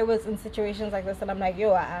 If I was in situations like this, and I'm like,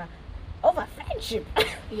 yo, over friendship.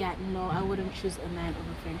 Yeah, no, I wouldn't choose a man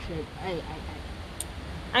over friendship.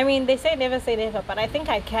 I mean, they say never, but I think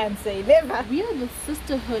I can say never. We are the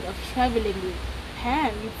sisterhood of traveling with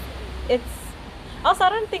Pam. It's also, I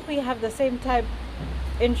don't think we have the same type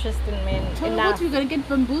interest in men enough. What, we're gonna get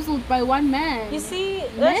bamboozled by one man? You see,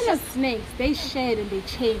 men are snakes. They shed and they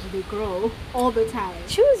change and they grow all the time.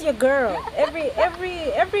 Choose your girl.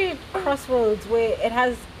 every crossroads where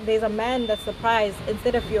there's a man that's the prize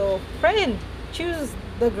instead of your friend. Choose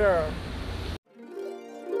the girl.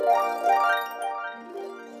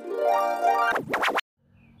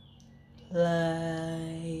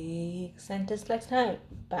 Likes and dislikes time.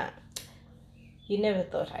 Bam. You never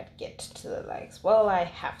thought I'd get to the likes. Well, I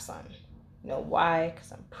have some. You know why?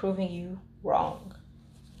 Because I'm proving you wrong,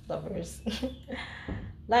 lovers.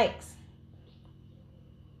 Likes.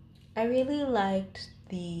 I really liked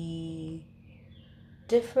the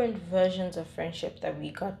different versions of friendship that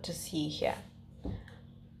we got to see here.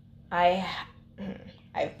 I've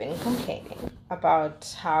been complaining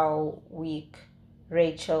about how weak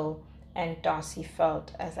Rachel and Darcy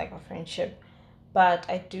felt as like a friendship, but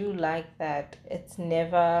I do like that it's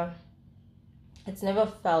never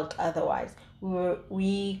felt otherwise.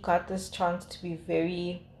 We got this chance to be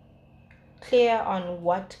very clear on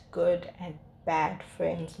what good and bad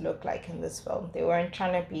friends look like in this film. They weren't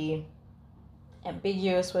trying to be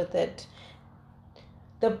ambiguous with it.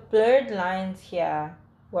 The blurred lines here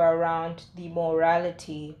were around the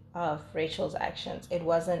morality of Rachel's actions. It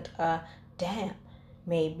wasn't a damn,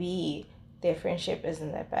 maybe their friendship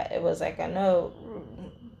isn't that bad. It was like, I know,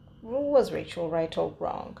 was Rachel right or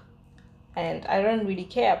wrong? And I don't really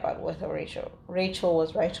care about whether Rachel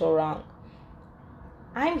was right or wrong.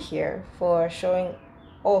 I'm here for showing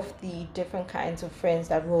off the different kinds of friends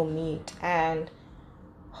that we'll meet, and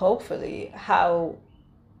hopefully how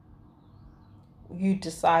you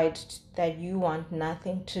decide that you want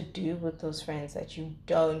nothing to do with those friends that you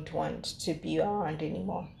don't want to be around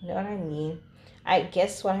anymore. You know what I mean? I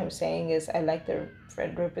guess what I'm saying is I like the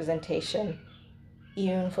friend representation,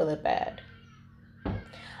 even for the bad.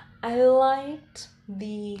 I liked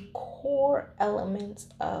the core elements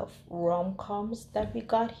of rom-coms that we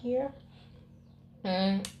got here.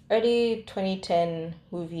 Early 2010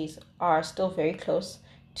 movies are still very close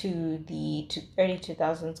to the early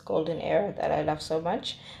 2000s golden era that I love so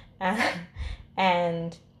much.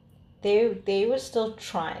 And they were still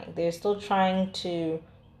trying. They're still trying to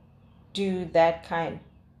do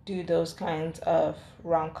those kinds of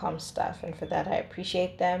rom-com stuff, and for that I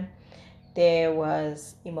appreciate them. There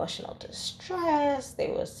was emotional distress,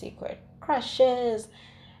 there was secret crushes,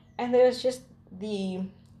 and there was just the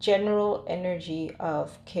general energy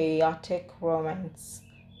of chaotic romance.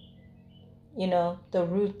 You know, the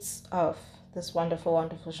roots of this wonderful,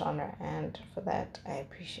 wonderful genre, and for that I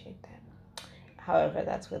appreciate them. However,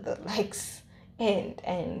 that's where the likes end,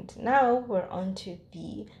 and now we're on to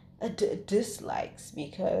the dislikes,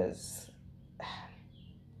 because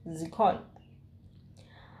Zikon,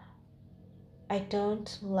 I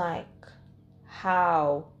don't like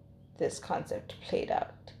how this concept played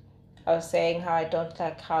out. I was saying how I don't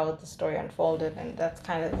like how the story unfolded, and that's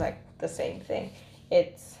kind of like the same thing.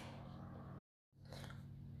 It's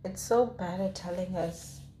so bad at telling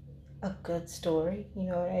us a good story, you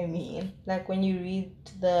know what I mean? Like when you read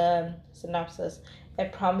the synopsis,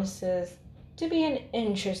 it promises to be an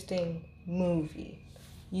interesting movie.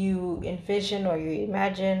 You envision or you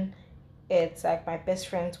imagine it's like My Best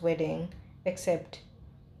Friend's Wedding, except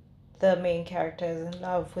the main character is in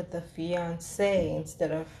love with the fiance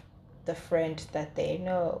instead of the friend that they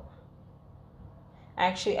know.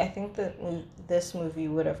 Actually, I think that this movie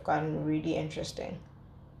would have gotten really interesting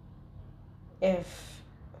if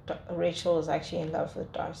Rachel was actually in love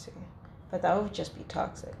with Darcy, but that would just be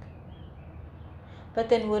toxic. But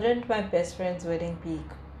then wouldn't My Best Friend's Wedding be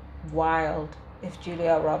wild if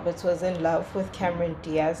Julia Roberts was in love with Cameron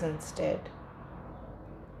Diaz instead?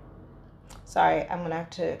 Sorry, I'm gonna have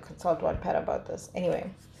to consult Wattpad about this.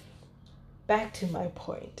 Anyway, back to my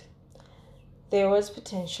point. There was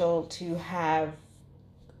potential to have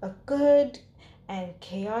a good and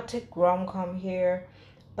chaotic rom-com here,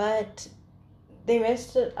 but they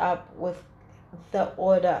messed it up with the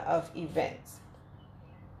order of events.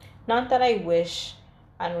 Not that I wish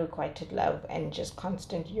unrequited love and just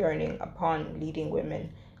constant yearning upon leading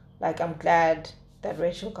women. Like, I'm glad that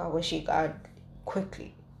Rachel got what she got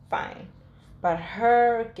quickly, fine. But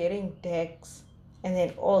her getting Dex and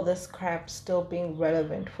then all this crap still being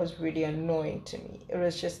relevant was really annoying to me. It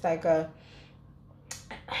was just like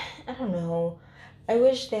I don't know. I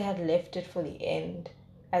wish they had left it for the end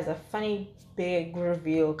as a funny big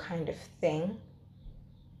reveal kind of thing,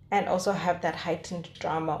 and also have that heightened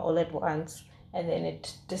drama all at once and then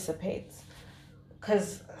it dissipates.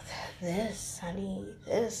 Because this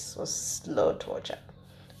was slow torture.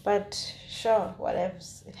 But sure,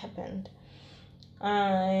 whatever's, it happened.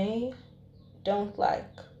 I don't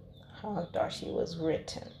like how Darcy was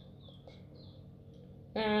written.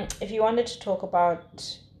 If you wanted to talk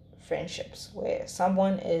about friendships where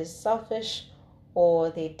someone is selfish or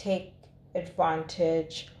they take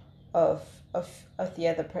advantage of, of the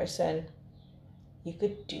other person, you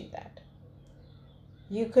could do that.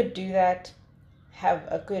 You could do that, have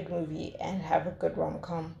a good movie, and have a good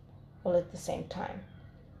rom-com all at the same time.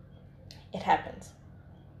 It happens.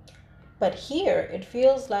 But here, it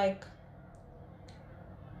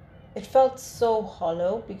felt so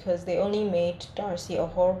hollow because they only made Darcy a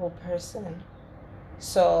horrible person.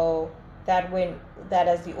 So that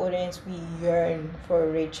as the audience, we yearn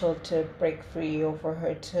for Rachel to break free or for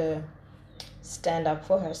her to stand up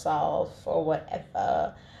for herself or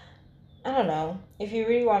whatever. I don't know. If you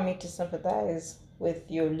really want me to sympathize with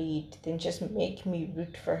your lead, then just make me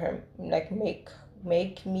root for her. Like make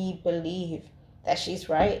me believe that she's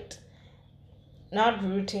right. Not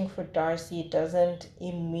rooting for Darcy doesn't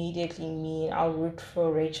immediately mean I'll root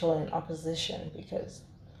for Rachel in opposition, because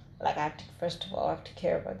like first of all, I have to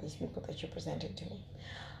care about these people that you're presenting to me.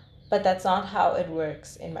 But that's not how it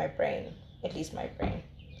works in my brain, at least my brain.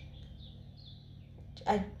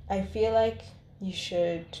 I feel like you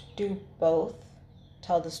should do both,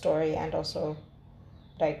 tell the story and also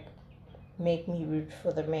like make me root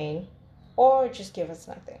for the main, or just give us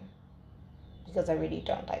nothing, because I really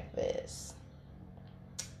don't like this.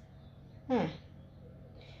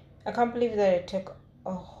 I can't believe that it took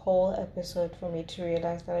a whole episode for me to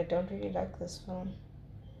realize that I don't really like this film.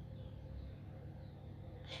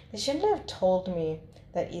 They shouldn't have told me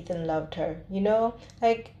that Ethan loved her, you know?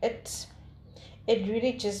 Like, it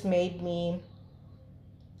really just made me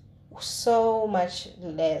so much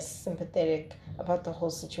less sympathetic about the whole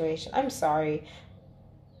situation. I'm sorry,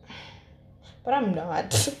 but I'm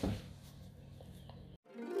not.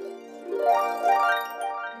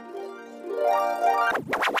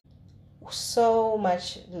 So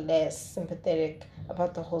much less sympathetic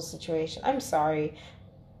about the whole situation. I'm sorry,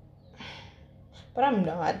 but I'm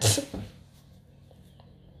not.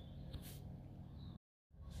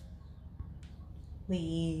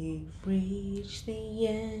 We've reached the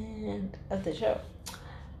end of the show.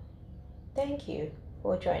 Thank you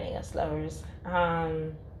for joining us, lovers.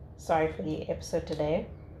 Sorry for the episode today.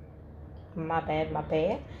 My bad.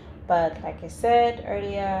 But like I said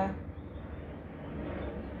earlier,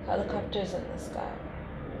 helicopters in the sky.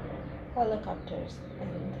 Helicopters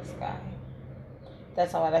in the sky.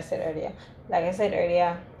 That's not what I said earlier. Like I said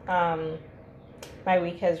earlier, my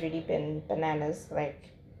week has really been bananas,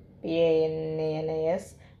 like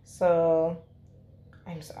bananas. So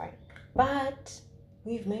I'm sorry. But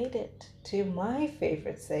we've made it to my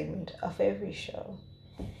favorite segment of every show.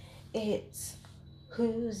 It's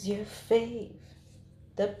Who's Your Fave?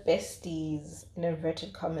 The Besties, in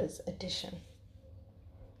inverted commas, edition.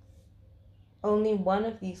 Only one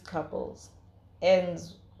of these couples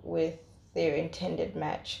ends with their intended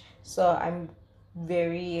match, so I'm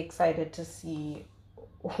very excited to see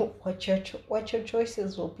what your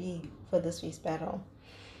choices will be for this week's battle.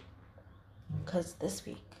 Because this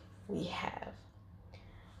week we have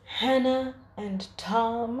Hannah and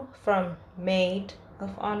Tom from Maid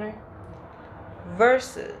of Honor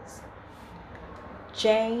versus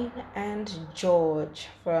Jane and George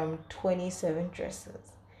from 27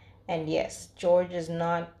 Dresses. And yes, George is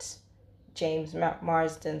not James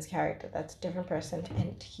Marsden's character. That's a different person,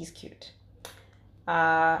 and he's cute.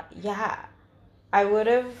 Yeah, I would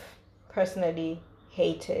have personally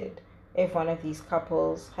hated if one of these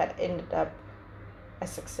couples had ended up a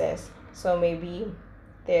success. So maybe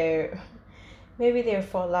their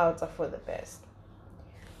fallouts are for the best.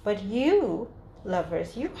 But you,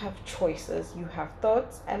 lovers, you have choices, you have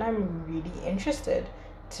thoughts, and I'm really interested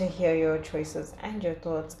to hear your choices and your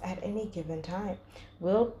thoughts at any given time.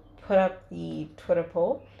 We'll put up the Twitter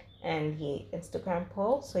poll and the Instagram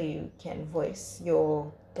poll so you can voice your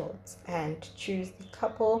thoughts and choose the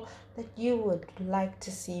couple that you would like to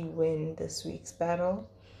see win this week's battle.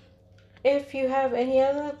 If you have any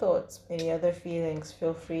other thoughts, any other feelings,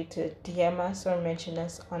 feel free to DM us or mention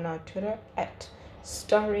us on our Twitter at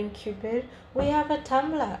Starring Cupid. We have a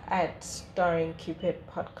Tumblr at Starring Cupid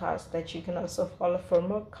Podcast that you can also follow for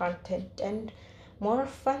more content and more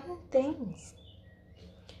fun things.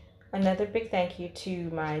 Another big thank you to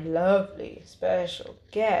my lovely special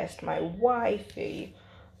guest, my wifey,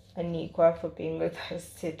 Anikwa, for being with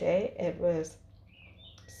us today. It was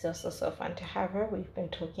so fun to have her. We've been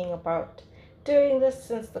talking about doing this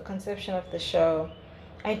since the conception of the show.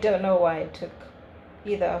 I don't know why it took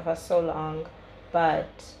either of us so long,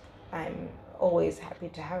 but I'm always happy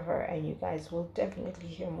to have her, and you guys will definitely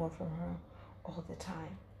hear more from her all the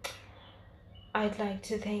time. I'd like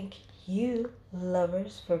to thank you,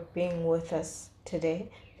 lovers, for being with us today.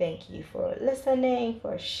 Thank you for listening,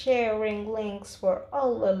 for sharing links, for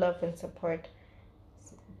all the love and support.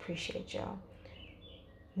 Appreciate y'all.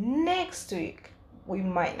 Next week, we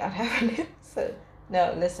might not have an episode.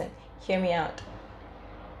 No, listen, hear me out.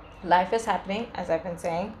 Life is happening, as I've been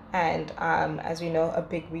saying, and as we know, a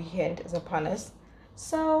big weekend is upon us.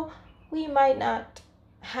 So we might not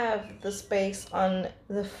have the space on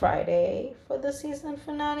the Friday for the season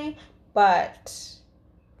finale, but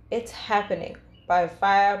it's happening by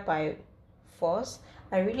fire, by force.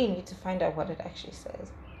 I really need to find out what it actually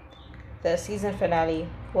says. The season finale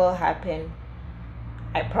will happen.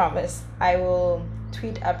 I promise. I will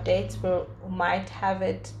tweet updates. We might have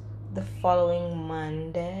it the following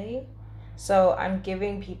Monday. So I'm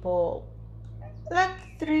giving people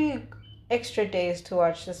like 3 extra days to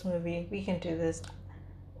watch this movie. We can do this.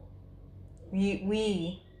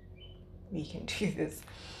 We can do this.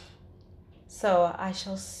 So I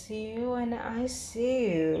shall see you when I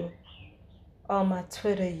see you. All my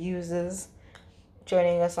Twitter users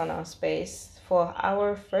joining us on our space for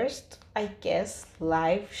our first, I guess,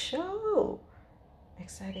 live show.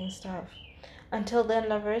 Exciting stuff. Until then,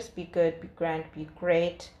 lovers, be good, be grand, be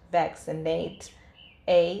great, vaccinate.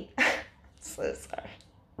 So sorry.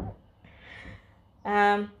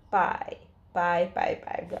 Bye. Bye, bye,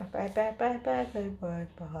 bye, bye, bye, bye, bye, bye, bye, bye,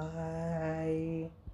 bye.